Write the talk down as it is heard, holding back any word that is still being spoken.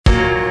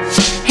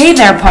Hey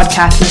there,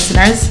 podcast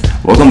listeners.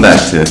 Welcome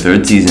back to the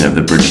third season of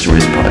the British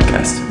Stories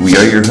podcast. We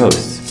are your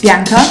hosts,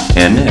 Bianca,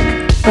 and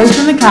Nick, both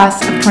from the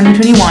class of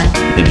 2021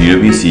 at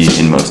UWC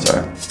in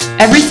Mostar.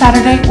 Every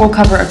Saturday, we'll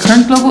cover a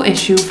current global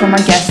issue from our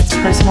guest's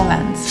personal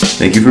lens.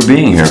 Thank you for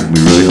being here. We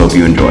really hope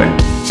you enjoy.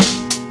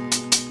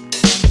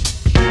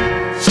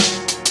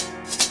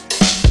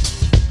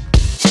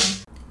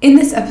 In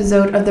this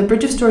episode of the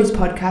Bridge of Stories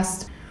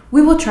podcast,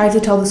 we will try to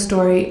tell the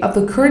story of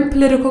the current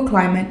political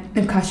climate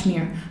in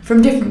Kashmir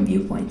from different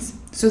viewpoints,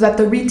 so that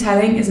the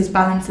retelling is as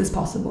balanced as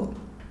possible.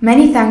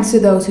 Many thanks to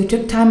those who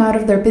took time out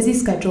of their busy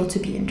schedule to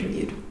be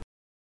interviewed.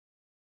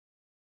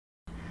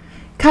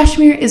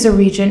 Kashmir is a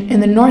region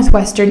in the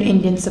northwestern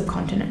Indian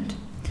subcontinent.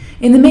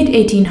 In the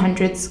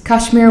mid-1800s,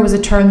 Kashmir was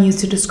a term used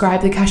to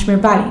describe the Kashmir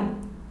Valley,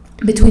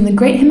 between the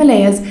Great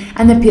Himalayas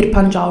and the Pir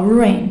Panjal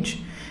Range.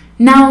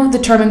 Now, the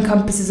term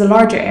encompasses a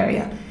larger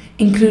area,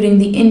 including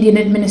the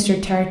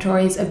Indian-administered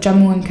territories of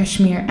Jammu and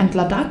Kashmir and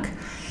Ladakh,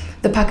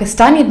 the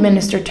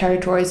Pakistani-administered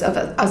territories of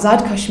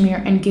Azad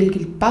Kashmir and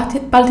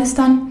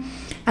Gilgit-Baltistan,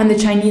 and the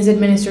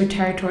Chinese-administered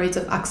territories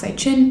of Aksai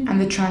Chin and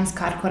the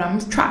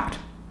Trans-Karakoram Tract.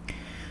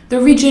 The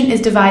region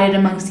is divided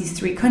amongst these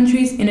three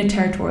countries in a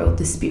territorial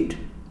dispute.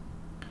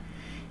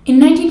 In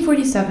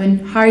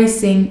 1947, Hari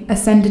Singh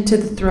ascended to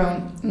the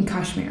throne in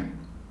Kashmir.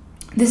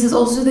 This is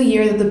also the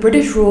year that the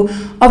British rule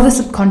of the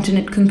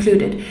subcontinent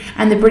concluded,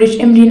 and the British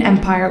Indian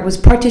Empire was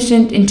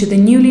partitioned into the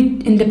newly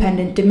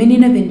independent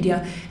Dominion of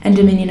India and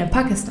Dominion of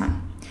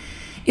Pakistan.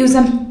 It was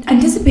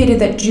anticipated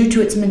that due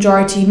to its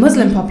majority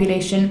Muslim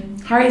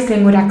population, Hari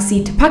Singh would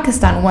accede to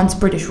Pakistan once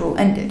British rule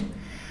ended.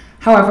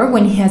 However,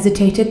 when he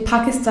hesitated,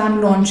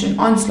 Pakistan launched an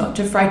onslaught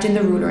to frighten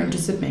the ruler into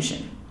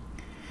submission.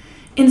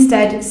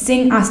 Instead,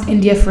 Singh asked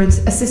India for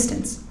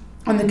assistance,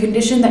 on the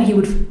condition that he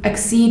would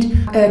accede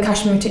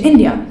Kashmir to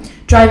India,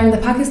 driving the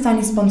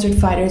Pakistani-sponsored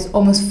fighters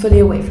almost fully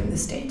away from the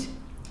state.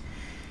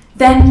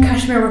 Then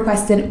Kashmir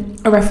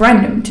requested a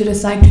referendum to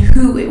decide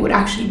who it would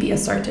actually be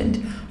ascertained,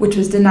 which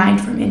was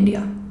denied from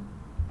India.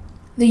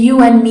 The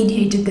UN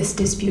mediated this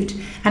dispute,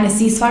 and a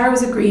ceasefire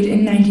was agreed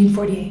in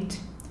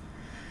 1948.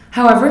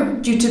 However,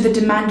 due to the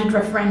demanded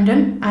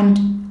referendum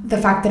and the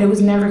fact that it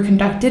was never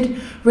conducted,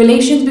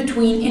 relations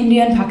between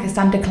India and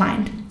Pakistan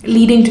declined,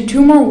 leading to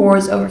two more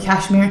wars over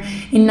Kashmir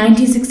in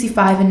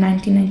 1965 and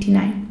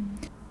 1999.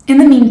 In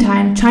the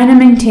meantime, China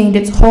maintained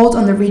its hold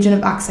on the region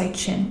of Aksai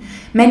Chin.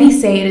 Many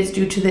say it is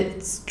due to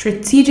its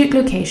strategic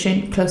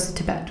location close to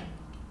Tibet.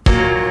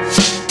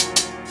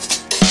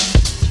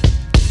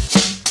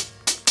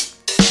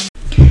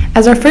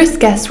 As our first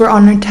guest, we're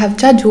honored to have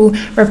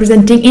Chaju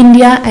representing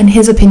India and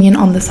his opinion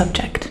on the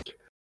subject.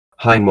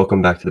 Hi, and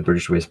welcome back to the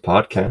British Ways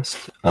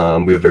podcast.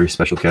 We have a very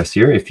special guest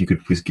here. If you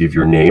could please give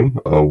your name,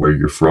 where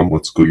you're from,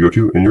 what school you go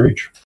to, and your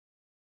age.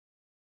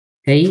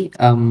 Hey,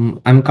 I'm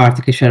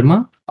Karthika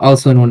Sharma,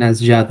 also known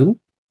as Jadu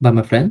by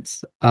my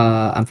friends.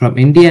 I'm from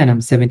India and I'm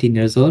 17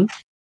 years old.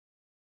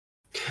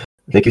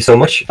 Thank you so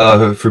much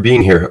for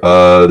being here.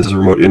 This is a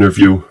remote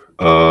interview,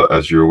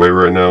 as you're away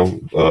right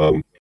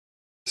now.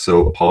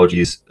 So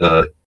apologies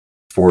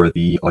for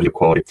the audio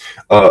quality.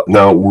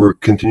 Now we're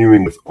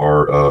continuing with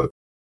our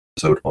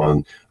episode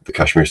on the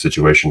Kashmir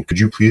situation. Could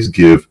you please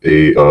give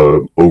a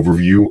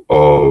overview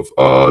of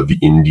the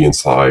Indian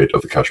side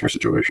of the Kashmir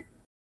situation?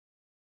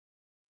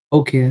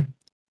 Okay.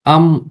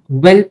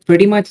 Well,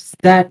 pretty much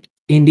that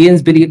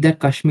Indians believe that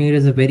Kashmir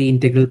is a very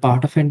integral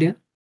part of India,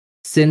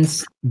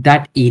 since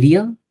that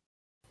area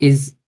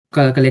is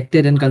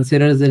collected and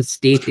considered as a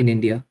state in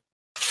India.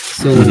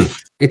 So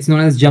it's known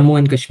as Jammu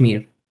and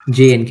Kashmir,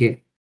 JNK.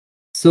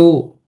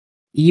 So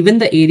even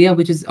the area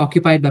which is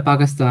occupied by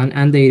Pakistan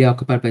and the area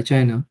occupied by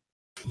China,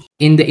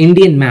 in the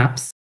Indian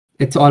maps,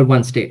 it's all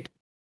one state.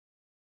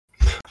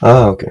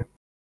 Ah, okay.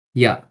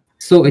 Yeah.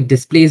 So it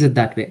displays it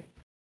that way.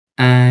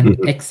 And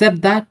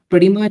except that,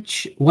 pretty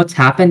much what's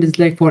happened is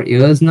like for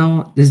years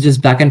now, this is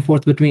just back and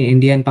forth between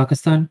India and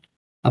Pakistan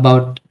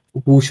about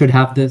who should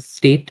have the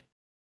state.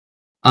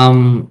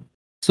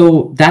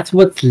 So that's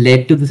what's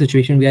led to the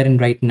situation we are in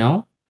right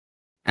now.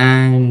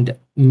 And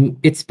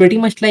it's pretty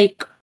much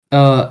like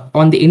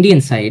on the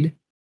Indian side,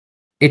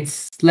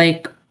 it's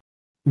like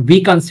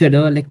we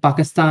consider like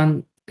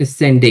Pakistan is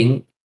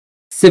sending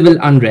civil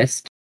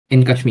unrest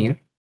in Kashmir.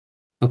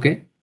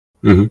 Okay.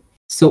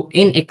 So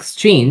in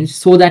exchange,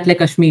 so that like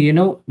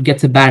Kashmir,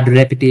 gets a bad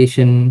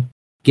reputation,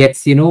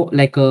 gets,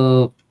 like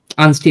a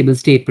unstable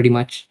state pretty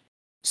much,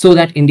 so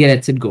that India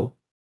lets it go.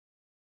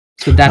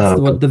 So that's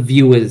what the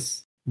view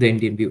is, the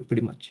Indian view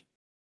pretty much.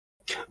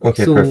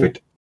 Okay, so,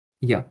 perfect.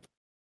 Yeah.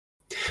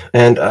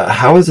 And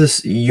how is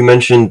this? You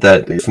mentioned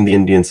that from the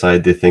Indian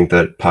side, they think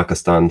that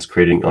Pakistan's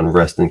creating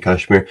unrest in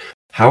Kashmir.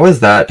 How has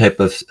that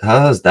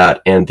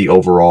and the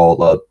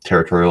overall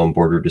territorial and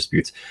border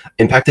disputes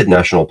impacted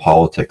national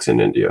politics in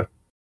India?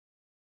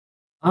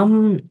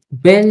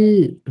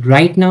 Well,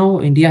 right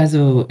now, India has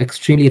a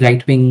extremely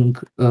right-wing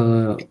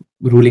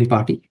ruling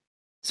party.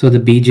 So the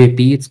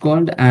BJP, it's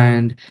called.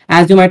 And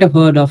as you might have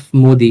heard of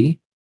Modi,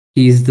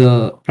 he's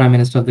the prime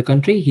minister of the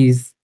country.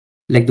 He's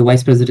like the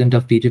vice president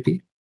of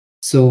BJP.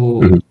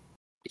 So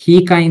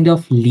he kind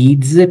of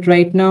leads it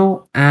right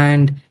now,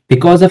 and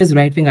because of his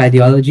right-wing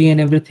ideology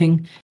and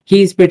everything,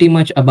 he's pretty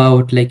much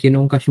about like,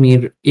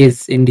 Kashmir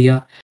is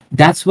India.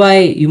 That's why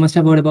you must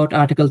have heard about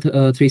Article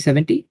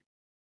 370.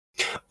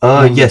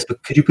 Yes,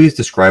 but could you please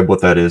describe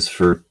what that is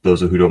for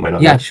those who might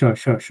not Yeah, know?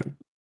 sure.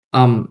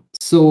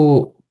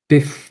 So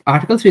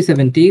Article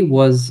 370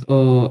 was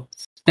a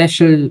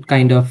special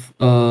kind of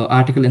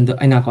article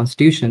in our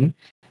constitution,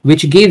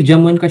 which gave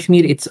Jammu and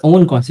Kashmir its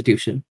own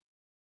constitution,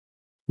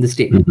 the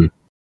state. Mhm.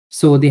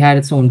 So they had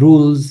its own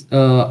rules.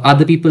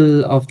 Other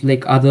people of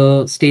like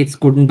other states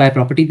couldn't buy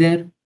property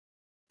there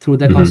through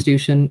the Mhm.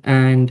 constitution,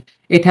 and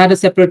it had a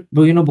separate,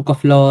 book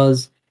of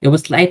laws. It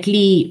was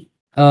slightly,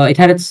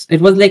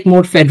 it was like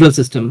more federal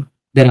system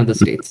than other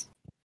states.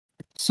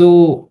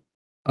 So,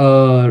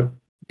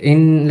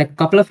 in like a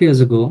couple of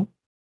years ago,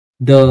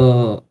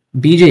 the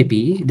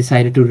BJP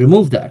decided to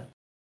remove that,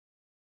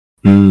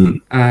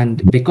 Mm.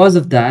 and because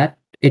of that,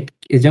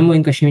 Jammu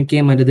and Kashmir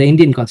came under the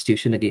Indian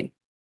Constitution again.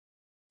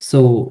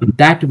 So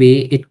that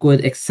way, it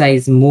could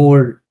exercise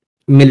more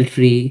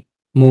military,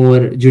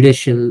 more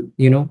judicial,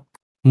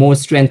 more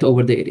strength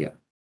over the area.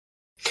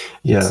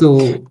 Yeah.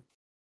 So,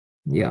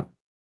 yeah.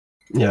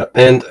 Yeah,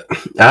 and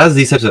as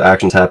these types of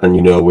actions happen,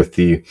 with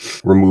the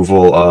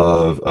removal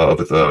of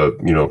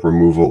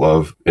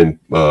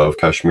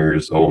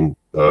Kashmir's own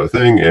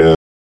thing, and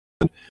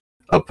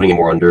putting it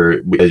more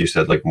under, as you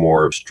said, like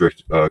more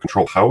strict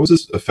control. How has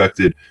this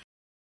affected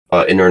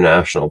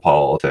international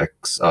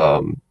politics?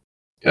 Well,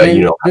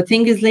 the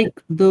thing is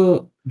like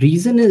the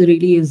reason is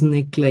really is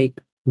like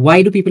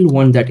why do people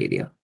want that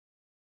area?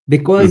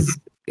 Because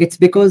it's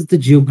because the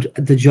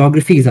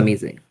geography is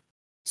amazing.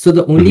 So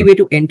the only way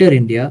to enter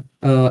India,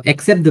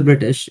 except the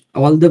British,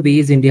 all the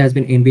ways India has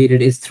been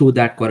invaded is through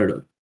that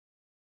corridor.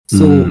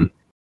 So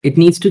it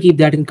needs to keep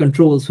that in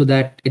control so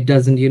that it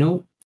doesn't,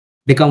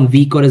 become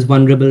weak or is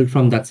vulnerable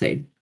from that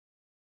side.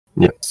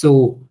 Yeah.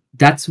 So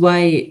that's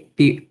why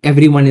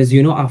everyone is,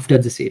 after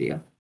this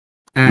area.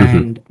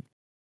 And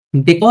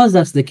because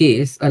that's the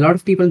case, a lot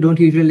of people don't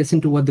usually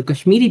listen to what the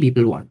Kashmiri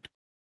people want.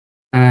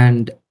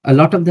 And a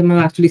lot of them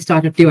have actually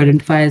started to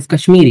identify as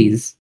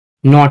Kashmiris,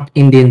 not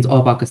Indians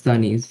or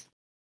Pakistanis.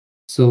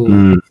 So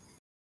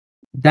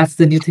that's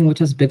the new thing which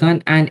has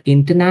begun. And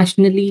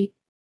internationally,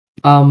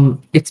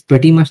 it's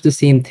pretty much the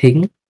same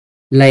thing.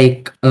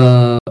 Like,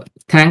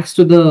 thanks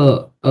to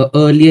the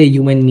earlier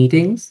UN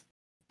meetings,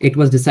 it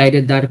was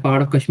decided that a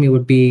part of Kashmir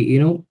would be,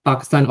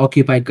 Pakistan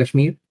occupied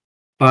Kashmir.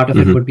 Part of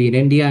it would be in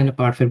India and a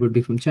part of it would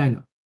be from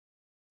China.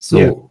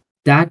 So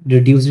that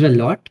reduced it a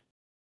lot.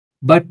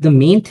 But the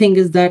main thing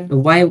is that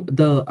why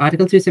the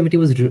Article 370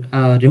 was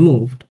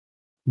removed,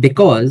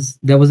 because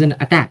there was an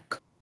attack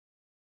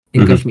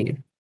in Kashmir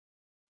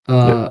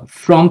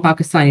from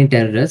Pakistani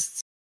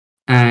terrorists,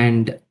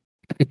 and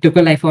it took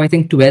a life of, I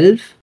think, 12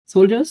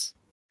 soldiers,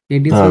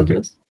 Indian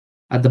soldiers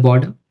at the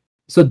border.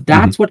 So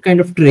that's what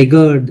kind of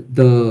triggered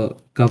the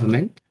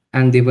government,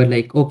 and they were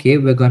like, okay,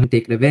 we're going to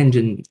take revenge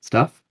and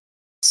stuff.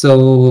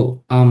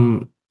 So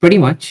pretty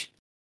much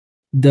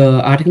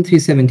the Article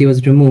 370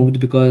 was removed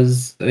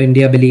because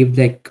India believed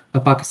like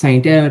a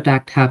Pakistani terror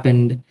attack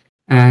happened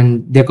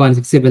and they're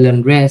causing civil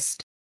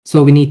unrest.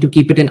 So we need to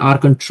keep it in our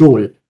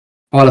control,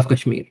 all of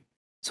Kashmir.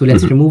 So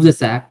let's remove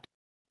this act,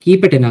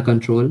 keep it in our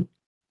control,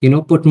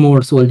 put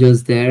more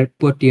soldiers there,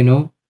 put,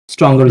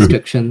 stronger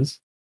restrictions.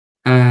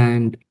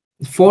 And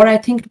for, I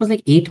think it was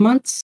like 8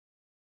 months,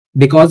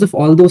 because of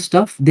all those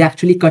stuff, they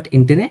actually cut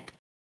internet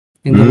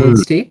in the whole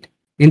state,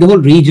 in the whole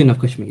region of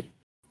Kashmir.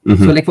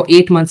 So like for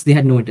 8 months, they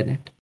had no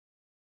internet.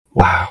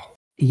 Wow.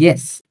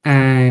 Yes.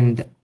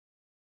 And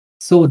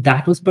so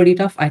that was pretty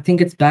tough. I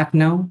think it's back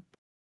now.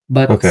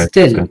 But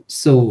still,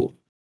 so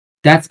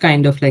that's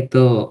kind of like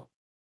the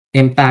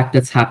impact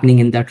that's happening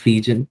in that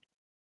region.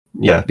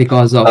 Yeah.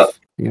 Because of,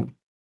 Yeah.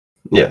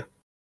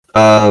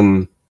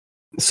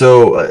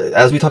 So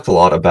as we talked a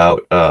lot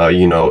about,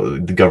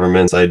 the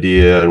government's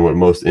idea and what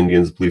most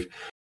Indians believe,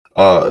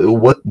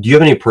 what do you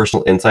have any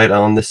personal insight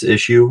on this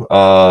issue?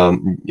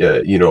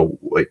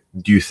 Like,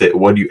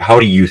 how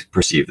do you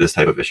perceive this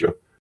type of issue?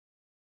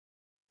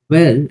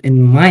 Well,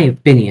 in my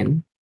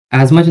opinion,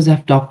 as much as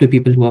I've talked to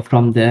people who are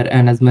from there,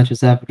 and as much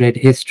as I've read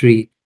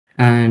history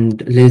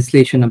and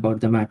legislation about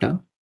the matter,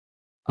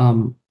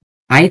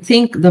 I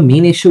think the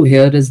main issue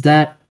here is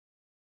that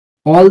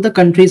all the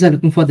countries are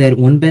looking for their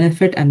own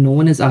benefit, and no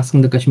one is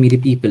asking the Kashmiri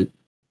people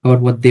about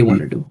what they want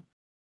to do.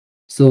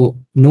 So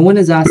no one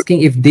is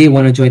asking if they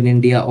want to join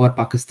India or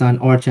Pakistan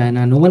or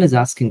China. No one is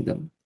asking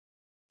them.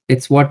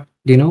 It's what,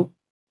 the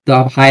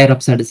higher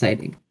ups are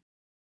deciding.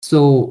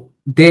 So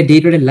their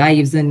day-to-day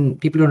lives, and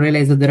people don't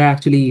realize that there are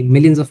actually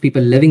millions of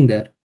people living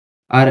there,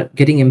 are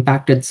getting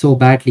impacted so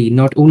badly,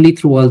 not only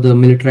through all the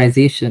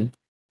militarization,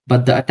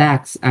 but the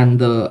attacks and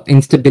the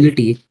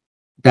instability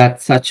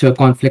that such a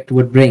conflict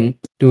would bring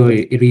to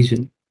a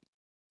region.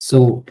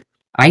 So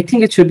I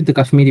think it should be the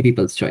Kashmiri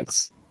people's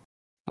choice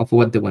of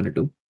what they want to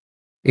do,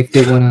 if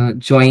they want to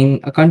join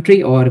a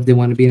country or if they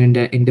want to be an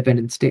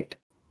independent state.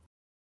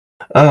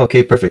 Oh,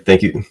 okay, perfect.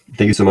 Thank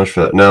you so much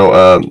for that.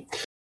 Now,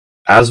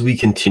 as we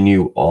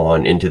continue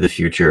on into the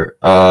future,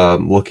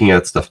 looking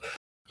at stuff,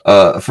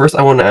 first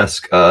I want to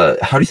ask,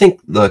 how do you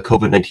think the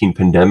COVID-19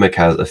 pandemic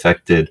has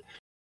affected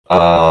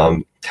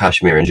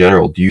Kashmir in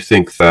general? Do you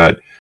think that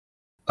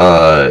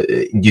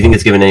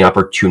it's given any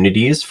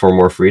opportunities for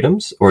more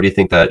freedoms, or do you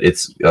think that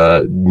it's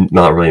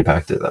not really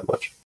impacted that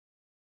much?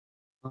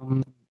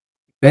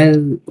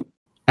 Well,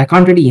 I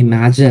can't really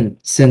imagine,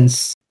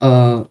 since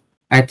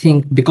I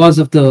think because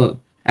of the,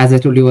 as I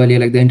told you earlier,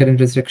 like the internet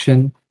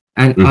restriction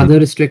and other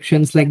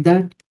restrictions like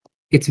that,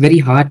 it's very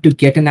hard to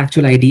get an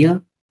actual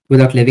idea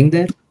without living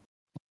there.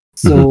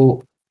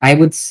 So I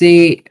would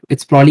say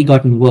it's probably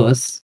gotten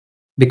worse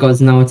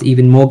because now it's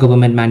even more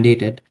government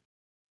mandated.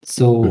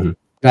 So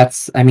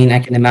that's, I mean, I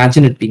can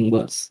imagine it being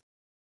worse.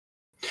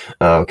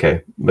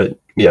 Okay, but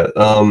yeah,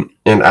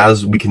 and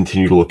as we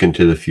continue to look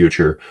into the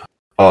future,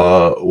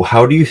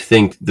 how do you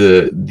think what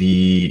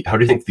do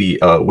you think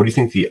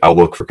the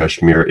outlook for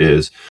Kashmir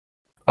is,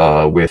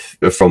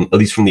 from at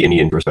least from the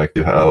Indian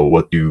perspective?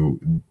 What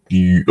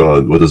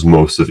does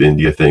most of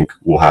India think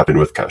will happen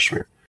with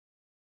Kashmir?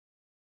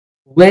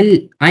 Well,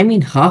 I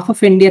mean, half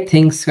of India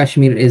thinks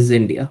Kashmir is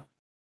India.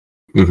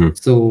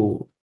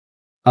 So,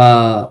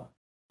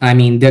 I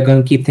mean, they're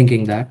going to keep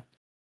thinking that.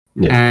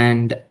 Yeah.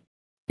 And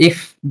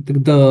if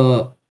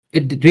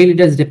it really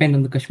does depend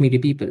on the Kashmiri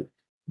people.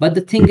 But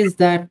the thing is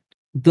that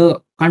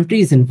the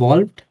countries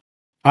involved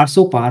are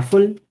so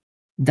powerful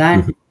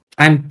that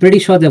I'm pretty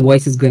sure their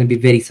voice is going to be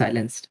very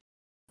silenced.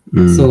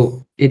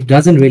 So it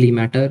doesn't really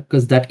matter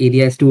because that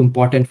area is too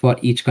important for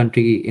each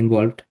country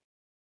involved.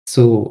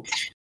 So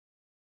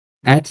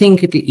I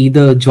think it'll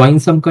either join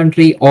some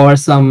country or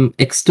some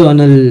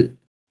external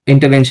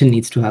intervention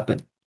needs to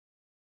happen.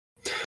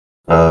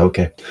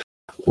 Okay.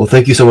 Well,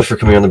 thank you so much for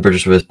coming on the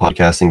British Viz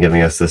podcast and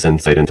giving us this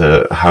insight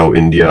into how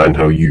India and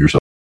how you yourself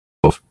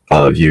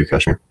view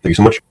Kashmir. Thank you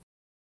so much.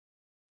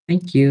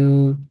 Thank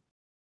you.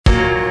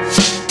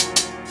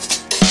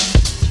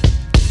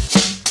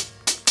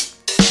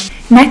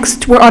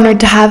 Next, we're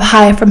honoured to have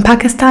Haya from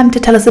Pakistan to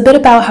tell us a bit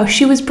about how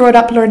she was brought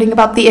up learning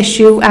about the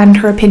issue and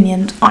her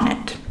opinions on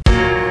it.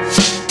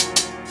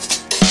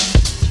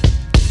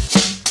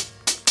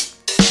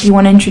 You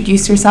want to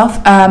introduce yourself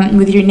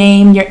with your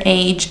name, your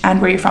age,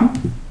 and where you're from?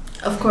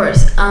 Of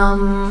course.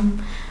 I'm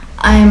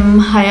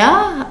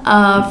Haya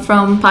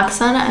from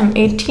Pakistan. I'm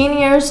 18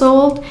 years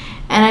old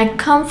and I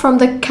come from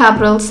the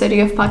capital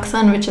city of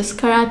Pakistan, which is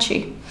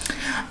Karachi.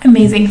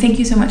 Amazing. Thank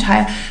you so much,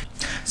 Haya.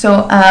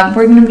 So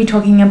we're going to be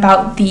talking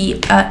about the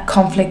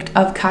conflict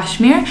of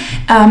Kashmir.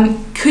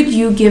 Could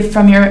you give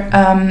from your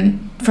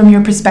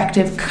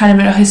perspective kind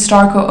of a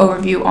historical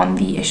overview on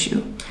the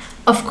issue?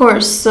 Of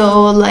course.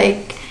 So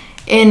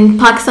in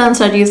Pakistan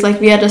studies,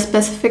 we had a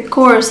specific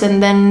course and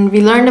then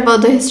we learned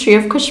about the history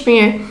of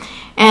Kashmir.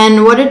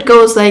 And what it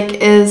goes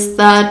is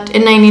that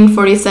in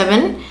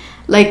 1947,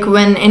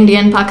 when India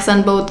and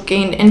Pakistan both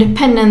gained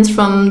independence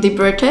from the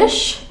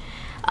British,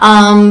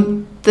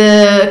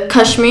 the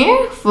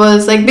Kashmir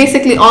was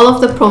basically all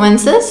of the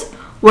provinces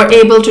were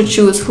able to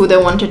choose who they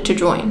wanted to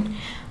join.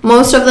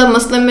 Most of the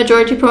Muslim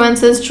majority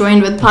provinces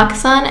joined with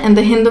Pakistan and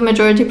the Hindu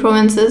majority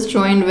provinces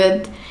joined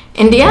with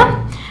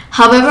India.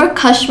 However,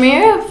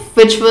 Kashmir,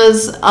 which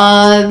was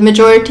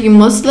majority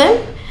Muslim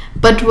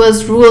but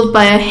was ruled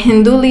by a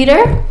Hindu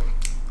leader,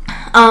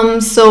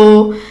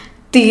 so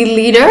the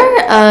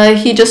leader,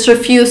 he just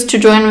refused to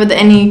join with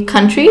any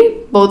country,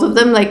 both of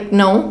them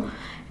no.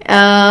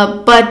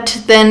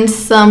 But then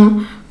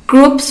some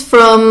groups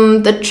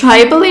from the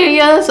tribal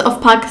areas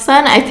of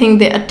Pakistan, I think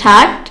they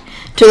attacked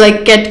to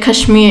get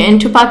Kashmir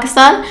into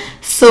Pakistan.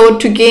 So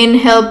to gain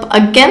help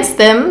against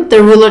them,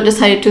 the ruler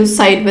decided to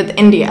side with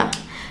India.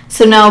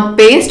 So now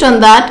based on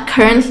that,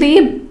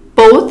 currently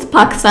both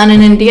Pakistan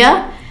and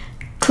India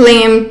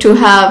claim to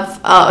have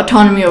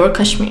autonomy over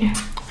Kashmir.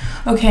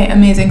 Okay,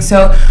 amazing.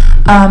 So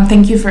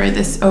thank you for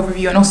this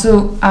overview and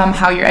also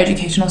how your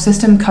educational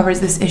system covers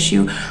this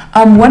issue.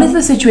 What is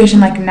the situation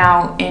like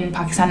now in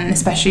Pakistan and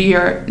especially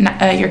your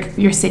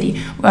city?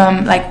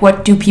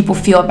 What do people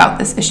feel about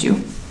this issue?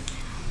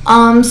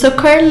 So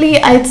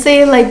currently I'd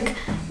say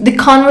the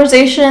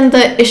conversation,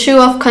 the issue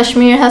of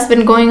Kashmir has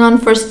been going on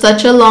for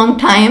such a long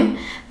time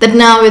that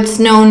now it's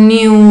no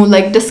new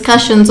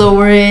discussions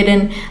over it,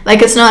 and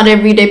it's not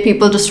everyday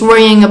people just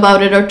worrying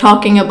about it or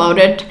talking about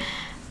it.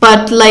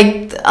 But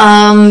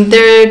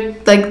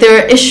there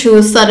are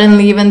issues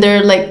suddenly when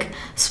there are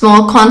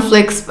small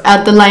conflicts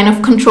at the line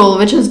of control,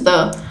 which is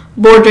the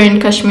border in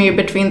Kashmir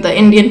between the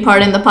Indian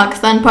part and the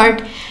Pakistan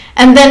part.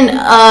 And then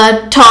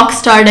talks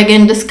start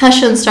again,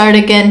 discussions start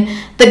again.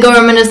 The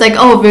government is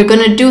oh, we're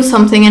going to do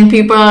something. And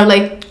people are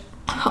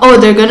oh,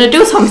 they're going to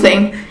do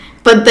something.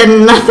 But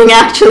then nothing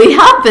actually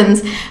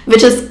happens,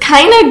 which is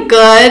kind of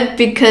good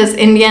because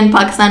India and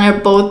Pakistan are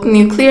both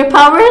nuclear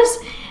powers.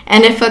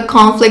 And if a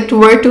conflict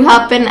were to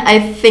happen, I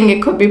think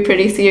it could be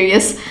pretty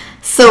serious.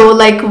 So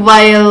I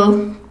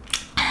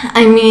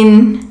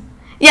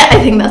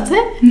think that's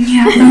it.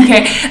 Yeah,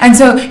 okay. And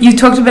so you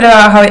talked a bit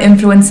about how it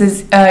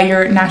influences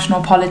your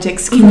national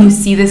politics. Can you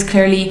see this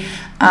clearly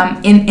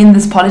in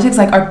this politics?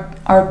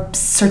 are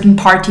certain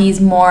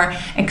parties more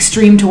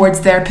extreme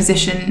towards their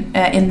position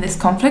in this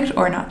conflict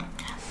or not?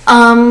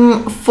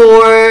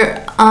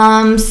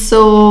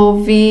 So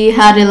we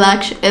had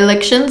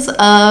elections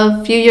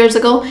a few years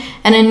ago,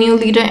 and a new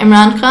leader,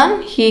 Imran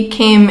Khan, he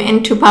came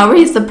into power.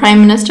 He's the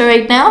prime minister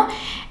right now,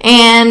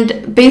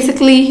 and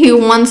basically he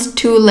wants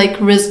to like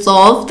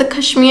resolve the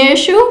Kashmir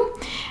issue.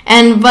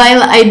 And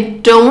while I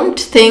don't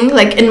think,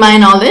 like in my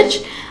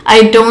knowledge,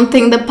 I don't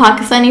think the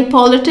Pakistani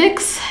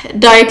politics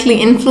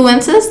directly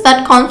influences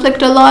that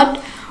conflict a lot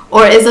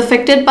or is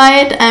affected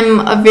by it. I'm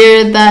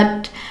aware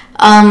that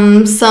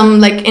some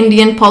like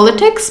Indian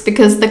politics,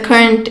 because the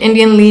current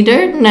Indian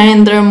leader,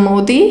 Narendra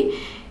Modi,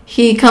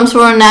 he comes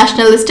from a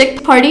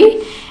nationalistic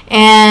party,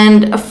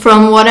 and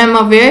from what I'm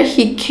aware,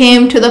 he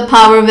came to the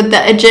power with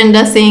the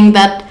agenda saying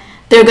that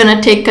they're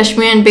gonna take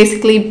Kashmir and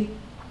basically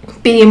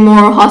be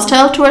more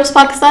hostile towards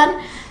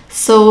Pakistan.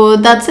 So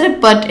that's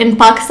it. But in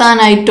Pakistan,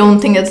 I don't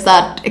think it's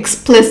that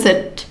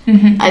explicit.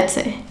 I'd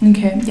say.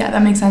 Okay, yeah,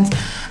 that makes sense.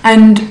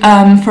 And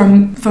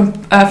from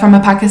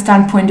a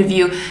Pakistan point of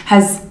view,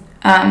 has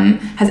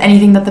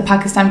anything that the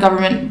Pakistan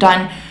government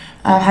done?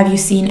 Have you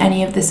seen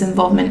any of this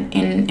involvement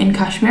in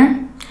Kashmir?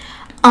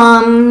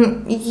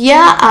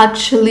 Yeah,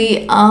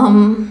 actually.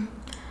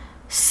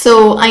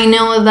 So I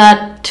know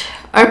that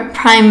our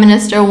prime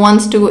minister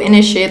wants to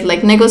initiate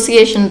like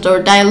negotiations or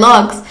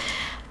dialogues,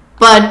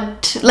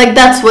 but like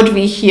that's what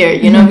we hear.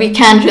 You know, we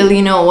can't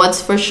really know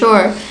what's for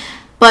sure.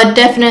 But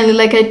definitely,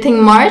 like I think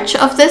March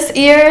of this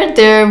year,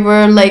 there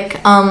were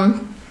like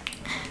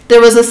there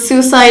was a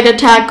suicide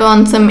attack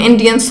on some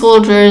Indian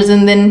soldiers,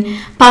 and then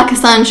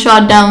Pakistan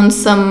shot down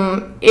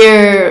some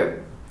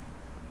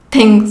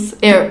airplanes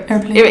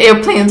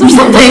or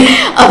something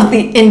of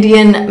the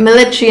Indian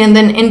military, and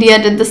then India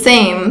did the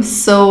same.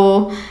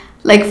 So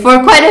like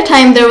for quite a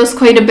time there was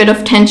quite a bit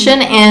of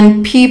tension,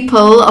 and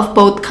people of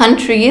both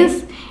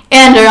countries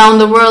and around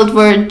the world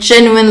were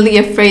genuinely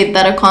afraid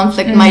that a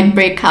conflict might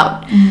break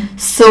out.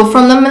 So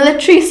from the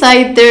military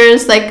side,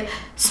 there's like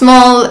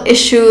small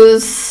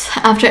issues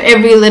after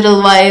every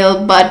little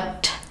while,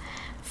 but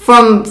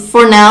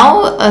for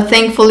now,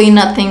 thankfully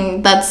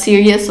nothing that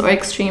serious or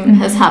extreme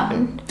has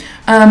happened.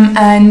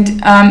 And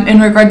in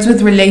regards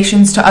with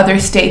relations to other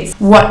states,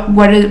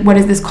 what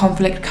is this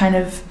conflict kind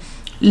of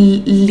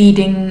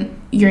leading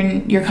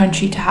your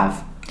country to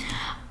have?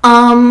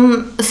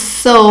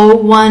 So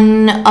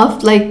one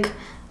of like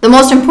the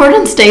most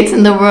important states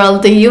in the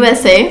world, the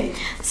USA.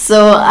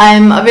 So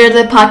I'm aware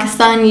that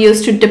Pakistan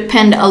used to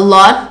depend a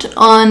lot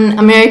on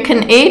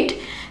American aid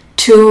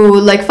to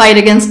like fight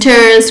against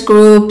terrorist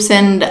groups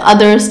and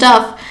other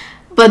stuff.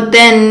 But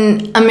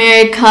then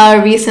America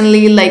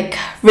recently like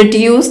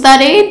reduced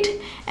that aid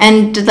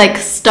and like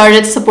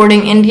started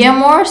supporting India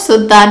more. So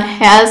that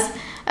has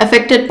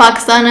affected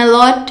Pakistan a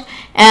lot.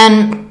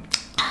 And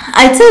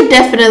I'd say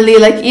definitely,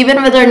 like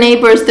even with our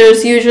neighbors,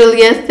 there's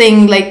usually a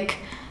thing like,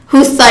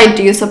 whose side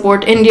do you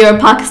support, India or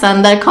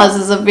Pakistan? That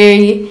causes a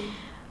very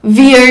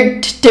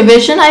weird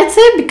division, I'd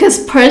say,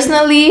 because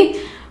personally,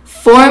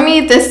 for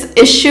me, this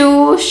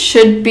issue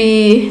should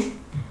be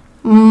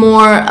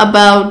more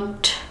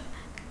about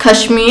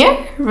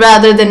Kashmir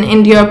rather than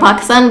India or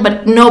Pakistan,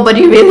 but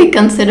nobody really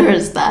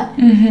considers that.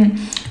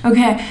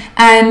 Okay,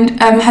 and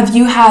have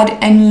you had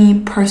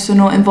any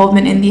personal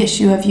involvement in the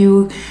issue?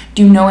 Do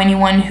you know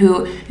anyone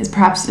who is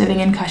perhaps living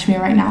in Kashmir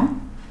right now?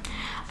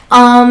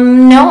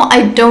 No,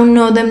 I don't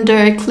know them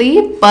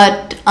directly,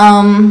 but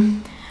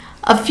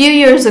a few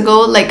years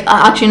ago, like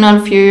actually not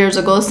a few years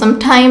ago, some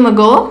time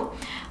ago,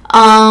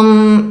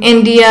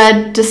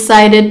 India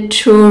decided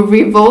to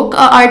revoke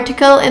an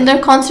article in their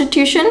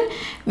constitution,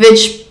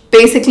 which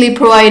basically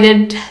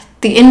provided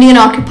the Indian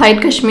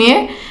occupied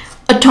Kashmir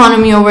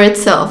autonomy over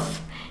itself.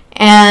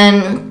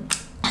 And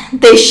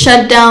they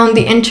shut down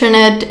the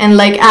internet and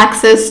like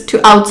access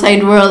to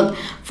outside world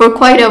for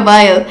quite a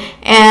while.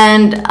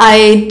 And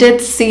I did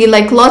see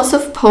like lots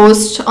of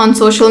posts on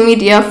social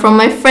media from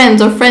my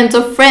friends or friends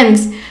of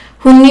friends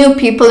who knew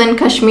people in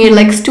Kashmir,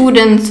 like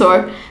students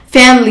or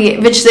family,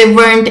 which they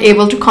weren't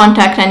able to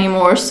contact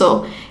anymore.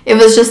 So it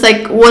was just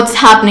like, what's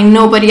happening?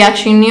 Nobody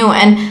actually knew.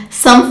 And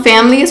some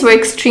families were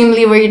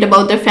extremely worried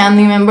about their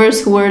family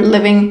members who were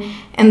living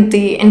in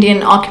the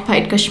Indian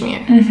occupied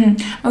Kashmir.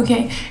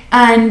 Okay,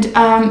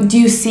 and do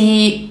you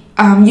see,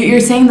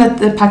 you're saying that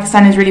the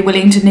Pakistan is really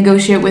willing to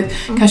negotiate with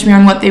Kashmir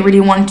on what they really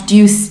want. Do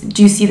you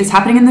see this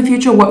happening in the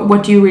future?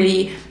 What do you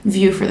really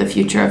view for the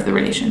future of the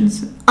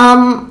relations?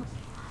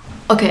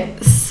 Okay,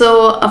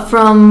 so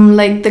from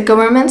like the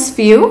government's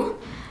view,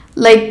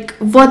 like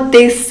what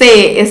they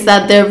say is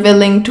that they're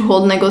willing to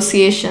hold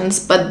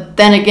negotiations, but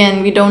then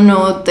again, we don't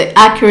know the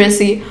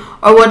accuracy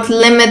or what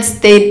limits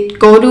they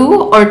go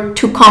to or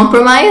to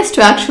compromise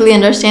to actually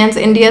understand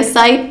India's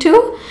side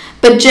too.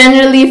 But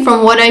generally,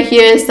 from what I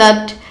hear, is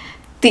that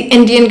the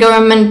Indian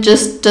government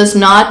just does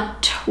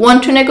not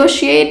want to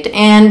negotiate,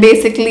 and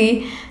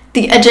basically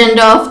the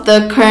agenda of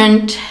the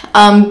current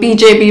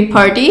BJP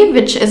party,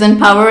 which is in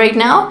power right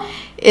now,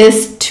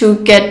 is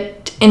to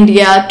get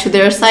India to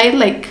their side,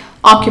 like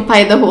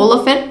occupy the whole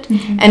of it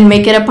and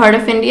make it a part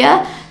of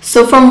India.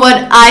 So from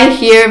what I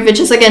hear, which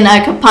is again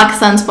like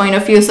Pakistan's point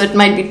of view, so it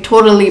might be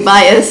totally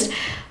biased,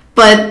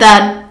 but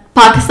that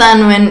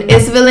Pakistan, when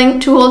is willing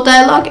to hold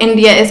dialogue,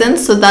 India isn't.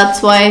 So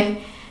that's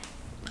why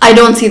I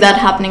don't see that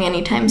happening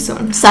anytime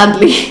soon,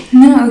 sadly.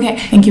 No, okay.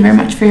 Thank you very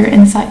much for your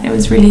insight. It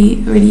was really,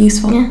 really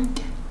useful. Yeah.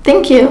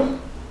 Thank you.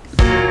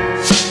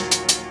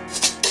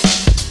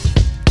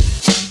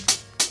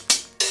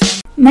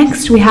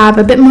 Next, we have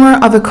a bit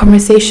more of a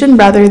conversation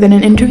rather than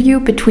an interview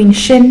between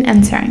Shin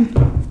and Sering.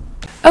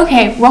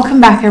 Okay,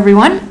 welcome back,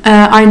 everyone.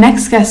 Our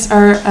next guests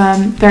are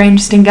very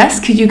interesting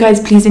guests. Could you guys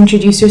please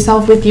introduce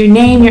yourself with your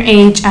name, your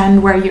age,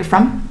 and where you're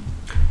from?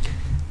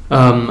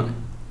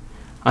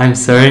 I'm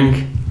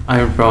Sering.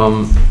 I'm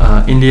from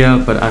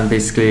India, but I'm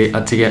basically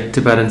a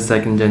Tibetan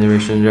second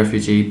generation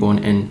refugee born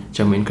in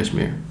Jammu and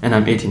Kashmir, and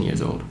I'm 18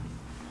 years old.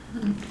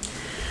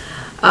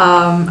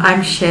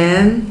 I'm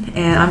Shin,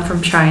 and I'm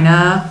from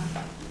China,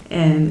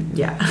 and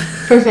yeah.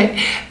 Perfect.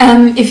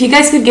 If you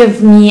guys could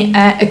give me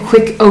a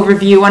quick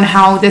overview on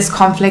how this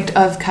conflict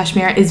of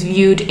Kashmir is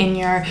viewed in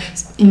your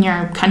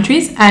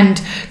countries,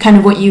 and kind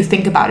of what you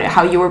think about it,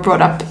 how you were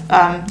brought up,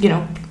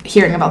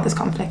 hearing about this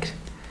conflict.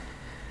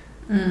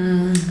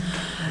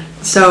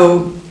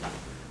 So,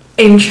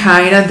 in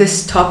China,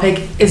 this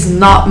topic is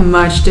not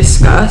much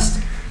discussed,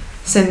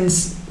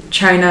 since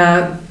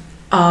China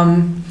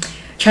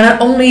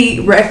only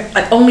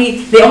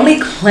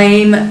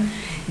claim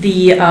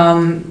the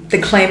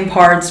claim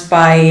parts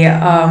by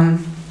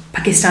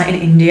Pakistan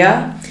and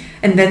India,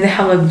 and then they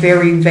have a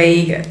very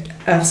vague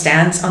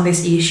stance on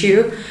this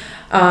issue.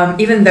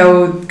 Even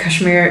though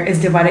Kashmir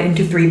is divided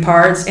into 3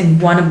 parts and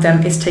one of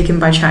them is taken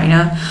by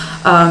China,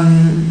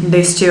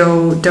 they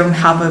still don't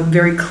have a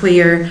very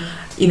clear,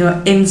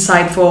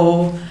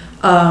 insightful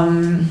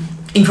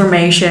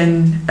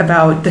information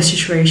about the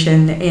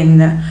situation in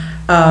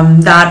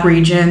that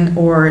region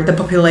or the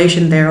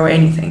population there or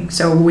anything.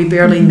 So we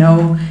barely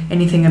know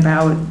anything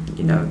about,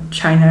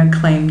 China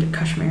claimed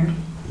Kashmir.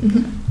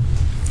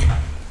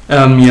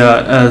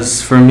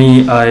 As for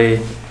me,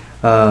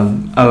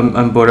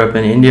 I'm brought up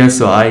in India,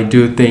 so I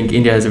do think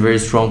India has a very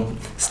strong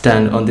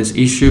stand on this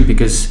issue,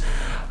 because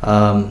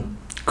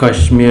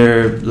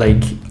Kashmir,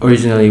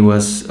 originally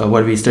was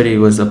what we studied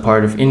was a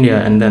part of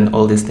India, and then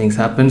all these things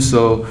happened.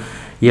 So,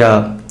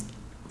 yeah,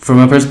 from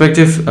a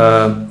perspective,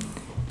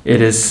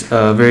 it is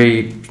a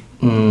very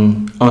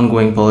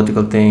ongoing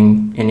political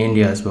thing in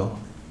India as well.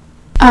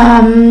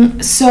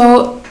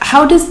 So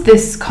how does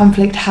this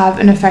conflict have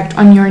an effect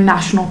on your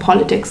national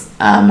politics?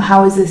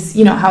 How is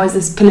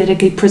this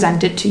politically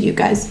presented to you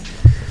guys?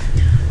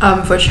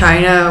 For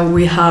China,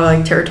 we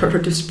have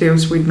territorial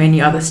disputes with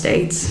many other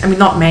states. I mean,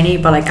 not many,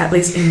 but at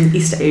least in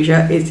East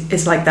Asia,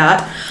 it's like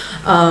that.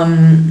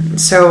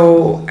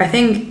 So I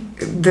think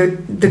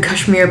the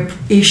Kashmir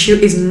issue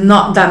is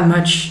not that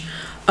much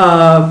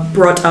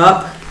brought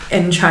up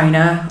in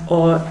China,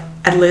 or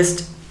at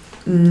least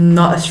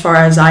not as far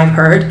as I've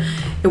heard.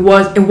 It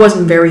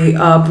wasn't very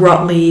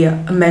broadly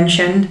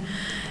mentioned,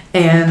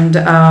 and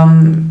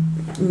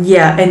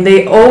and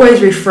they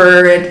always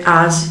refer it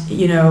as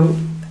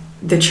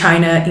the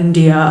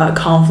China-India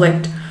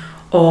conflict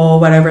or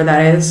whatever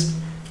that is,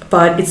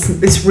 but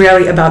it's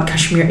really about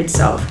Kashmir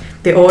itself.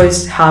 They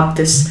always have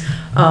this,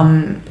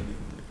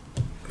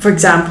 for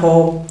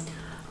example,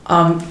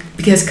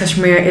 because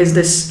Kashmir is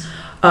this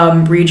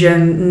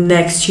region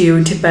next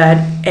to Tibet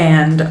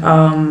and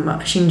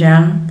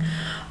Xinjiang.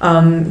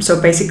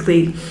 So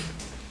basically,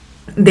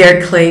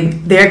 their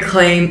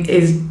claim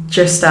is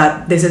just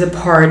that this is a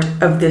part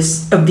of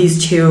these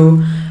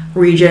 2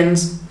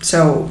 regions.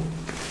 So,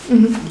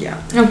 yeah.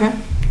 Okay.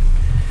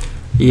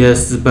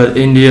 Yes, but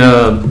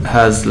India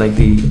has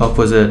the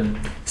opposite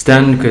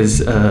stand,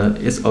 because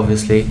it's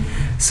obviously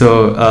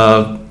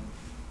so.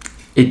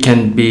 It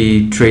can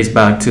be traced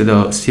back to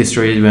the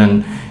history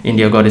when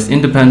India got its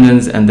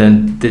independence, and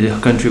then the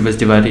country was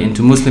divided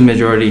into Muslim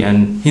majority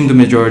and Hindu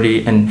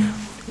majority, and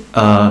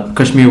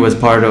Kashmir was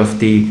part of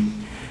the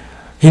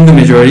Hindu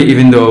majority,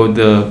 even though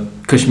the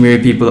Kashmiri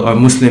people are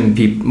Muslim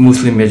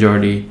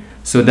majority.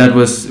 So that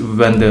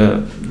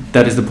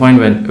is the point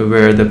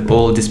where the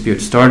whole dispute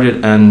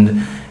started,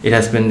 and it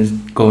has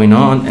been going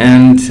on.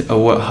 And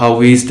how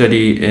we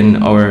study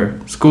in our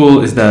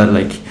school is that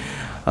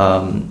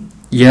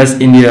yes,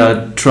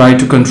 India tried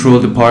to control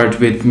the part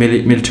with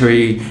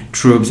military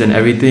troops and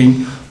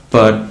everything,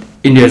 but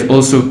India is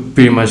also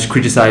pretty much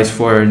criticized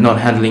for not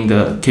handling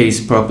the case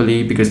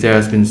properly, because there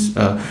has been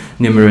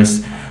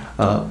numerous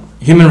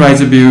human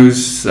rights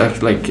abuse,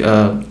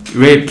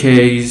 rape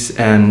case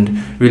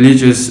and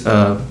religious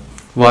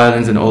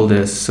violence and all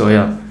this. So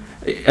yeah,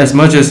 as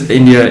much as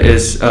India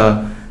is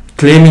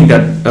claiming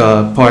that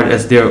part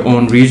as their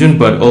own region,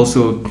 but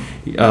also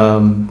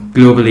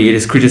globally it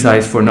is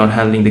criticized for not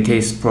handling the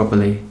case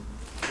properly.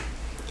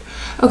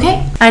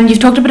 Okay, and you've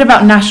talked a bit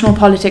about national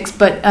politics,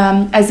 but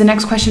as the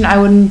next question, I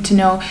wanted to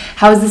know,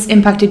 how has this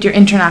impacted your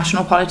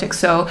international politics?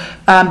 So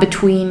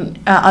between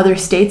other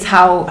states,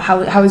 how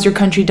has your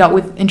country dealt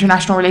with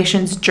international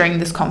relations during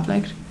this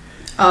conflict?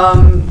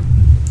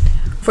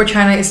 For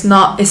China, it's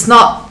not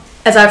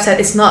as I've said,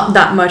 it's not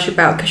that much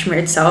about Kashmir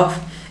itself.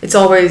 It's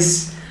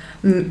always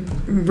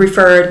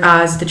referred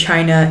as the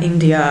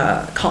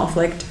China-India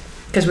conflict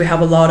because we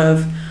have a lot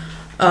of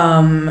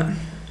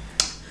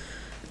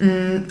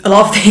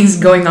things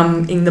going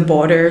on in the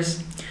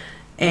borders,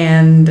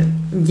 and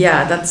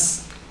yeah,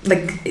 that's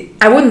like,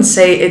 I wouldn't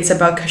say it's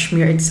about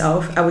Kashmir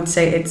itself. I would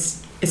say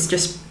it's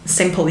just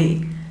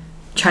simply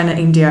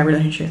China-India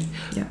relationship.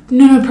 Yeah.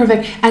 No,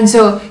 perfect. And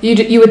so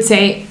you would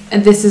say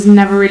this is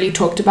never really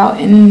talked about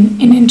in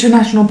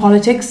international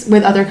politics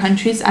with other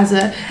countries as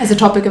a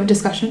topic of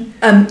discussion?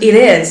 It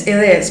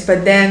is.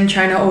 But then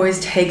China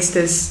always takes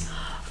this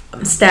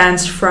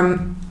stance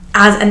from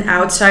as an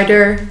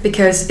outsider,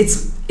 because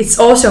it's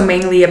also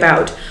mainly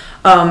about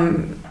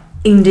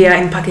India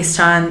and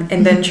Pakistan,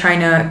 and then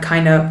China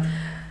kind of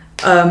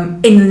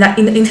in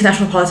the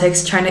international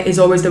politics, China is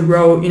always the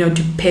role,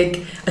 to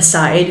pick a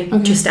side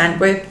to stand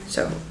with.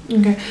 So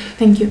okay,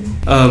 thank you.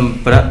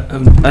 But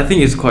I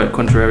think it's quite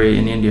contrary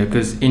in India,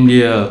 because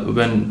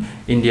when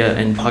India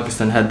and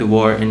Pakistan had the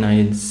war in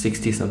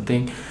 1960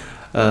 something,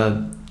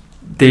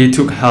 they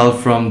took help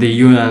from the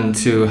UN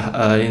to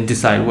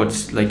decide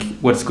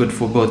what's good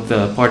for both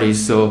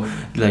parties. So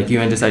like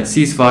UN decided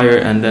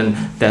ceasefire, and then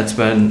that's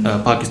when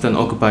Pakistan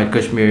occupied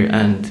Kashmir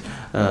and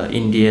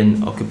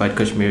Indian occupied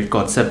Kashmir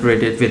got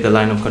separated with the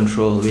line of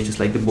control, which is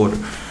like the border.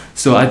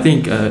 So I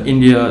think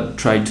India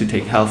tried to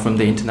take help from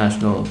the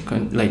international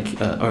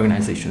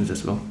organizations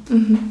as well.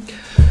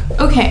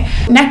 Okay,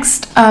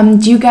 next,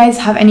 do you guys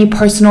have any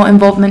personal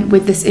involvement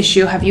with this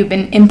issue? Have you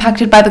been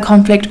impacted by the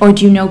conflict, or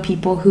do you know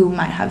people who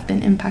might have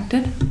been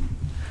impacted?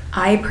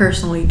 I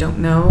personally don't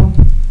know.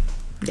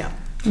 Yeah.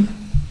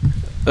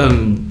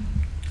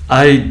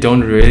 I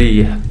don't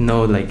really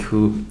know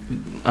who,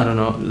 I don't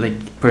know,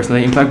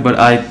 personally impact, but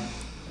I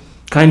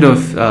kind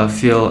of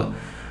feel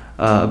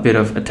a bit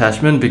of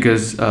attachment,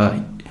 because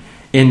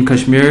in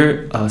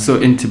Kashmir, so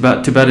in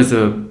Tibet is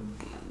a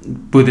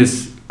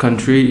Buddhist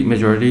country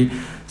majority.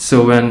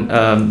 So when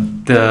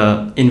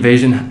the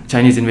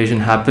Chinese invasion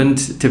happened,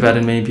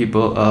 Tibetan many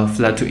people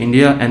fled to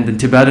India, and the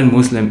Tibetan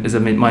Muslim is a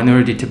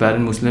minority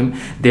Tibetan Muslim.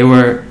 They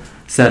were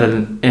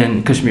settled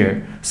in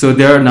Kashmir. So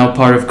they are now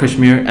part of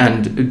Kashmir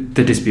and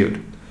the dispute.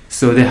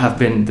 So they have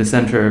been the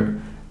center.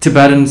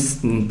 Tibetan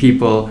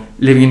people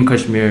living in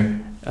Kashmir,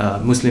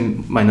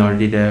 Muslim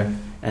minority there,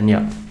 and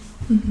yeah.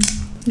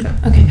 Yeah.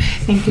 Okay,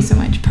 thank you so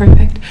much.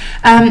 Perfect.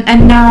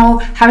 And now,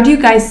 how do you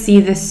guys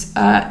see this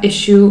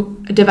issue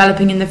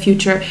developing in the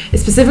future,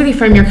 specifically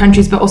from your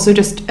countries, but also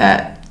just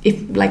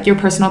if your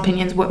personal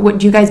opinions? What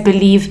do you guys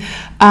believe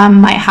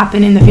might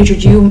happen in the future?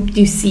 Do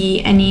you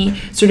see any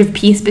sort of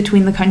peace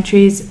between the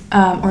countries,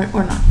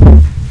 or not?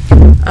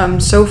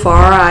 So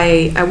far,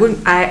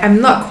 I'm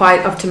not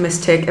quite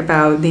optimistic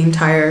about the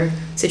entire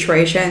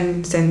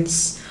situation,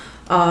 since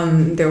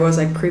there was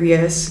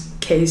previous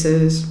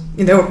cases.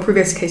 There were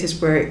previous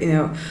cases where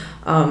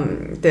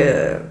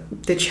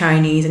the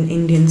Chinese and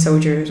Indian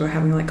soldiers were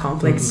having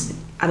conflicts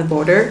at the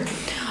border.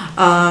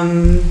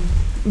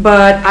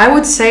 But I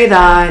would say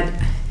that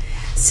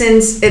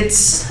since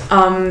it's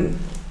in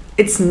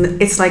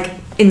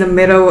the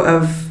middle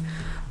of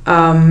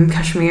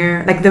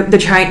Kashmir,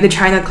 the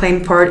China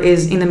claimed part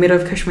is in the middle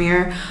of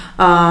Kashmir,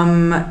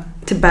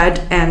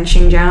 Tibet and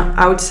Xinjiang,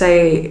 I would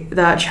say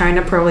that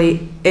China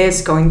probably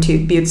is going to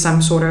build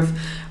some sort of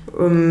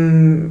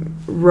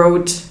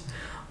road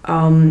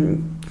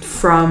from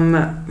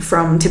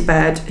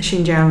Tibet,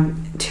 Xinjiang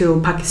to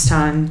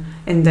Pakistan,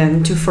 and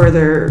then to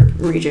further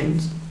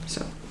regions.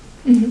 So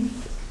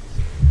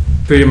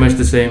pretty much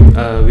the same.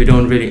 We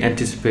don't really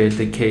anticipate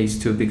the case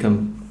to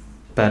become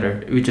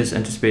better. We just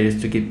anticipate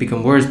it to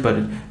become worse, but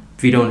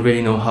we don't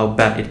really know how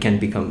bad it can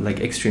become,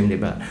 extremely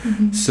bad.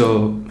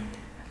 So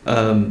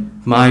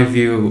my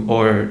view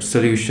or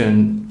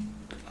solution,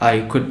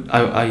 I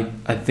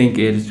think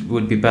it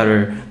would be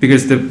better,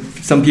 because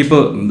some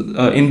people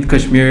in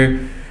Kashmir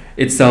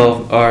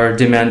itself are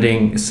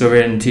demanding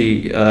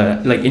sovereignty,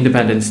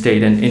 independent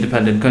state and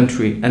independent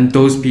country, and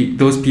those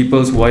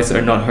people's voice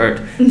are not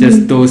heard.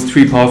 Just those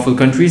three powerful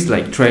countries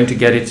trying to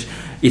get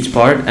each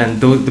part,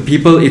 and the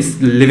people it's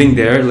living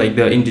there,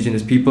 the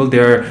indigenous people,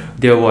 their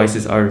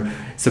voices are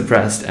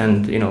suppressed,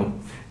 and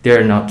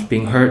they're not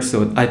being heard.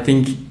 So I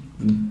think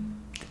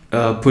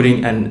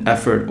putting an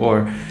effort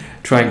or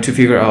trying to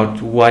figure out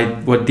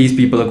what these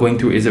people are going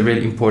through is a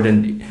really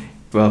important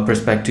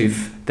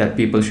perspective that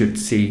people should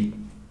see.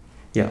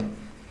 Yeah.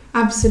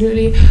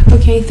 Absolutely.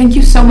 Okay, thank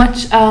you so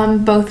much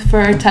both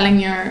for telling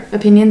your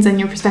opinions and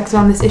your perspective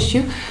on this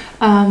issue.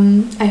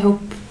 I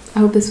hope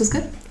this was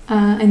good.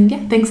 And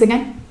yeah, thanks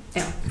again.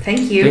 Yeah,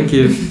 thank you. Thank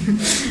you.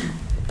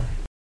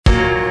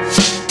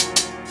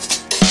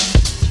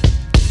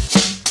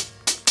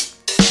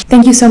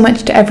 Thank you so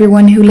much to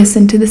everyone who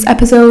listened to this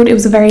episode. It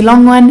was a very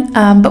long one,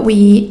 but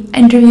we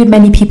interviewed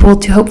many people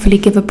to hopefully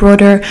give a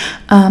broader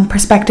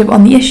perspective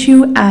on the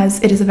issue,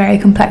 as it is a very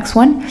complex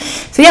one.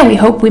 So yeah, we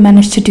hope we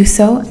managed to do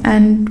so,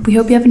 and we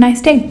hope you have a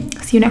nice day.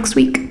 See you next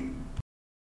week.